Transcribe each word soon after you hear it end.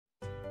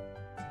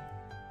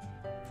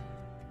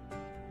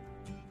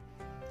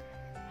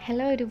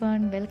Hello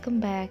everyone, welcome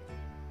back.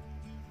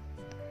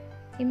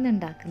 ഇന്ന്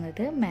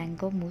ഉണ്ടാക്കുന്നത്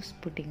mango മൂസ്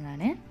pudding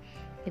ആണ്.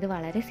 ഇത്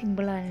വളരെ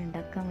സിമ്പിളാണ്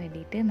ഉണ്ടാക്കാൻ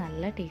വേണ്ടിയിട്ട്,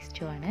 നല്ല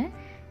ടേസ്റ്റുമാണ്.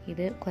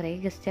 ഇത് കുറേ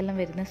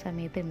ഗസ്റ്റെല്ലാം വരുന്ന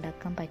സമയത്ത്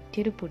ഉണ്ടാക്കാൻ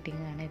പറ്റിയൊരു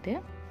പുഡിംഗ് ആണിത്.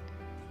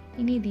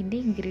 ഇനി ഇതിൻ്റെ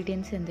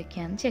ഇൻഗ്രീഡിയൻസ്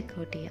എന്തൊക്കെയാണെന്ന്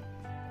ചെക്കൗട്ട് ചെയ്യാം.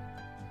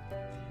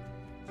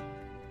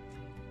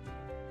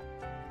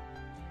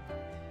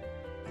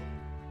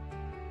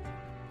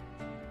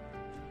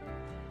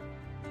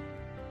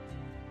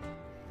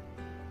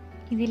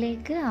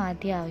 ഇതിലേക്ക്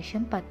ആദ്യം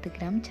ആവശ്യം 10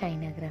 ഗ്രാം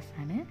ചൈന ഗ്രാസ്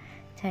ആണ്.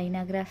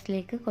 ചൈന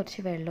ഗ്രാസിലേക്ക്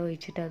കുറച്ച് വെള്ളം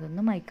ഒഴിച്ചിട്ട്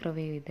അതൊന്ന്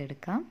മൈക്രോവേവ്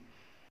ചെയ്തെടുക്കാം.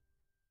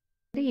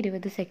 ഒരു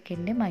 20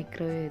 സെക്കൻഡ്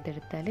മൈക്രോവേവ്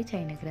ചെയ്തെടുത്താൽ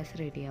ചൈന ഗ്രാസ്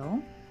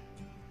റെഡിയാവും.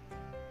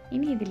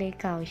 ഇനി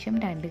ഇതിലേക്ക് ആവശ്യം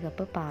 2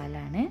 കപ്പ്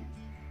പാലാണ്.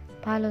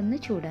 പാലൊന്ന്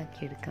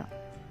ചൂടാക്കിയെടുക്കാം.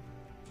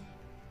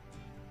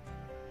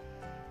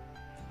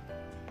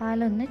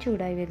 പാലൊന്ന്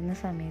ചൂടായി വരുന്ന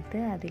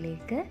സമയത്ത്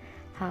അതിലേക്ക്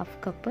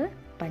 1/2 കപ്പ്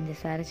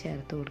പഞ്ചസാര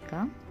ചേർത്ത്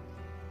കൊടുക്കാം.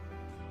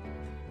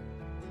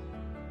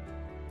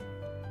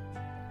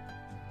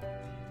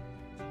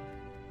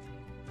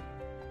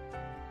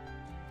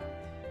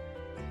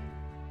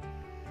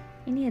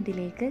 ഇനി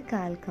അതിലേക്ക്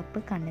 1/4 കപ്പ്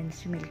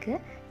കണ്ടൻസ്ഡ് മിൽക്ക്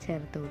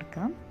ചേർത്ത്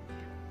കൊടുക്കാം.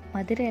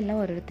 മധുരമെല്ലാം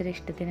ഓരോരുത്തരുടെ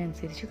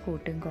ഇഷ്ടത്തിനനുസരിച്ച്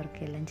കൂട്ടും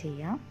കുറയ്ക്കുകയെല്ലാം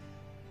ചെയ്യാം.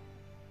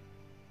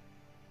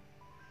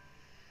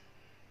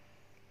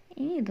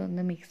 ഇനി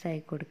ഇതൊന്ന്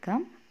മിക്സായി കൊടുക്കാം.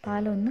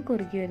 പാലൊന്ന്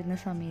കുറുകി വരുന്ന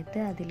സമയത്ത്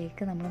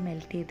അതിലേക്ക് നമ്മൾ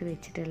മെൽറ്റ് ചെയ്ത്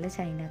വെച്ചിട്ടുള്ള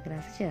ചൈന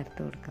ഗ്രാസ്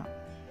ചേർത്ത് കൊടുക്കാം.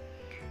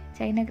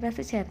 ചൈന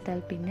ഗ്രാസ്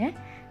ചേർത്താൽ പിന്നെ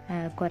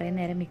കുറേ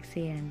നേരം മിക്സ്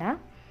ചെയ്യേണ്ട.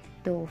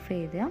 ഇത് ഓഫ്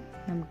ചെയ്താൽ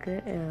നമുക്ക്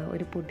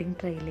ഒരു പുഡിംഗ്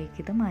ട്രേയിലേക്ക്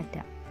ഇത്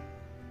മാറ്റാം.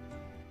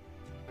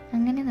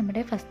 അങ്ങനെ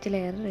നമ്മുടെ ഫസ്റ്റ്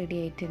ലെയർ റെഡി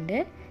ആയിട്ടുണ്ട്.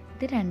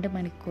 ഇത് 2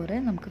 മണിക്കൂർ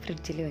നമുക്ക്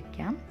ഫ്രിഡ്ജിൽ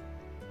വെക്കാം.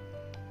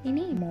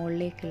 ഇനി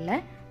മുകളിലേക്കുള്ള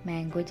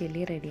മാംഗോ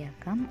ജെല്ലി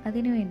റെഡിയാക്കാം.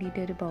 അതിന് വേണ്ടിയിട്ട്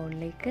ഒരു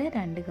ബൗളിലേക്ക്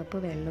 2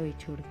 കപ്പ് വെള്ളം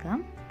ഒഴിച്ചു കൊടുക്കാം.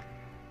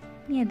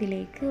 ഇനി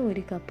അതിലേക്ക്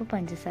 1 കപ്പ്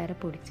പഞ്ചസാര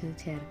പൊടിച്ചത്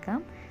ചേർക്കാം.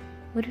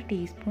 1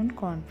 ടീസ്പൂൺ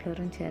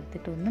കോൺഫ്ലവറും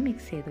ചേർത്തിട്ട് ഒന്ന്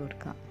മിക്സ് ചെയ്ത്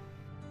കൊടുക്കാം.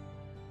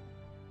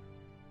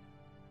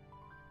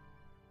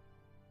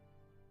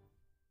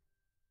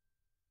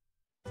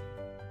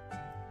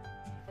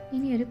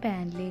 ഇനി ഒരു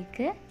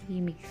പാനിലേക്ക് ഈ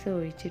മിക്സ്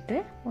ഒഴിച്ചിട്ട്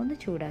ഒന്ന്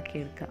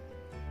ചൂടാക്കിയെടുക്കാം.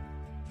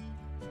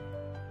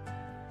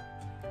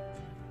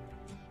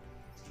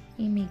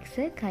 ഈ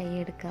മിക്സ്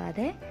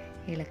കൈയെടുക്കാതെ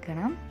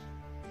ഇളക്കണം.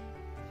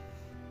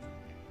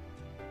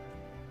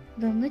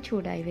 ഇതൊന്ന്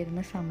ചൂടായി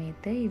വരുന്ന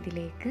സമയത്ത്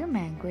ഇതിലേക്ക്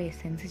മാംഗോ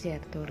എസൻസ്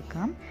ചേർത്ത്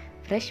കൊടുക്കാം.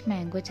 ഫ്രഷ്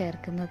മാംഗോ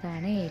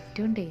ചേർക്കുന്നതാണ്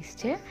ഏറ്റവും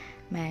ടേസ്റ്റ്.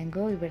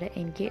 മാംഗോ ഇവിടെ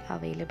എനിക്ക്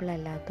അവൈലബിൾ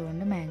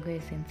അല്ലാത്തതുകൊണ്ട് മാംഗോ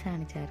എസൻസ്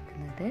ആണ്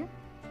ചേർക്കുന്നത്.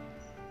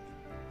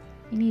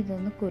 ഇനി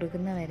ഇതൊന്ന്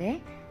കുറുകുന്ന വരെ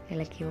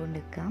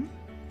ഇളക്കിക്കൊണ്ടിരിക്കാം.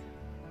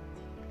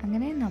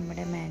 അങ്ങനെ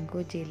നമ്മുടെ മാംഗോ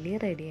ജെല്ലി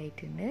റെഡി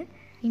ആയിട്ടുണ്ട്.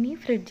 ഇനി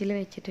ഫ്രിഡ്ജിൽ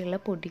വെച്ചിട്ടുള്ള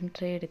പുഡിംഗ്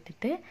ട്രേ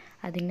എടുത്തിട്ട്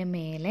അതിൻ്റെ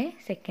മേലെ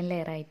സെക്കൻഡ്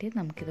ലെയറായിട്ട്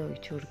നമുക്കിത്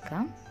ഒഴിച്ചു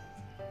കൊടുക്കാം.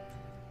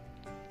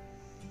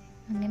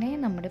 അങ്ങനെ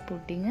നമ്മുടെ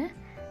പുഡിങ്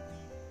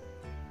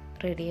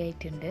റെഡി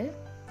ആയിട്ടുണ്ട്.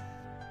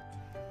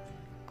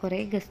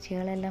 കുറേ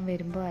ഗസ്റ്റുകളെല്ലാം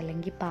വരുമ്പോൾ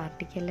അല്ലെങ്കിൽ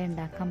പാർട്ടിക്കെല്ലാം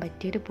ഉണ്ടാക്കാൻ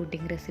പറ്റിയൊരു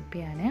പുഡിംഗ്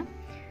റെസിപ്പിയാണ്.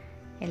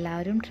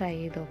 എല്ലാവരും ട്രൈ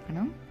ചെയ്ത്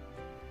നോക്കണം.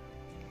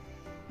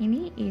 ഇനി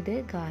ഇത്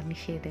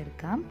ഗാർണിഷ്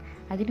ചെയ്തെടുക്കാം.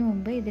 അതിനു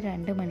മുമ്പ് ഇത്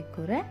 2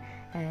 മണിക്കൂർ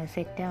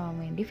സെറ്റ് ആവാൻ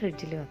വേണ്ടി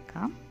ഫ്രിഡ്ജിൽ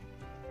വെക്കാം.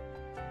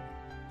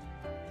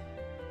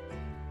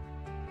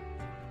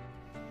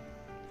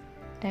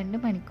 രണ്ട്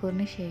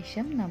മണിക്കൂറിന്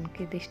ശേഷം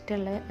നമുക്കിത്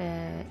ഇഷ്ടമുള്ള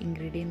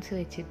ഇൻഗ്രീഡിയൻസ്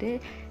വെച്ചിട്ട്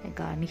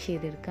ഗാർണിഷ്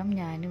ചെയ്തെടുക്കാം.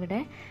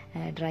 ഞാനിവിടെ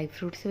ഡ്രൈ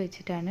ഫ്രൂട്ട്സ്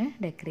വെച്ചിട്ടാണ്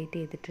ഡെക്കറേറ്റ്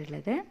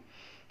ചെയ്തിട്ടുള്ളത്.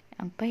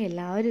 അപ്പോൾ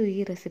എല്ലാവരും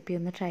ഈ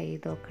റെസിപ്പി ഒന്ന് ട്രൈ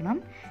ചെയ്ത് നോക്കണം.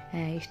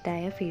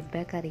 ഇഷ്ടമായ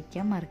ഫീഡ്ബാക്ക്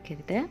അറിയിക്കാൻ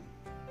മറക്കരുത്.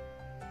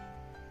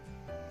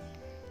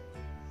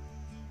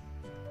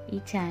 ഈ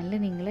ചാനൽ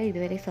നിങ്ങൾ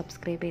ഇതുവരെ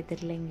സബ്സ്ക്രൈബ്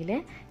ചെയ്തിട്ടില്ലെങ്കിൽ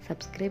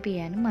സബ്സ്ക്രൈബ്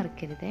ചെയ്യാനും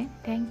മറക്കരുത്.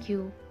 Thank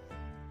you.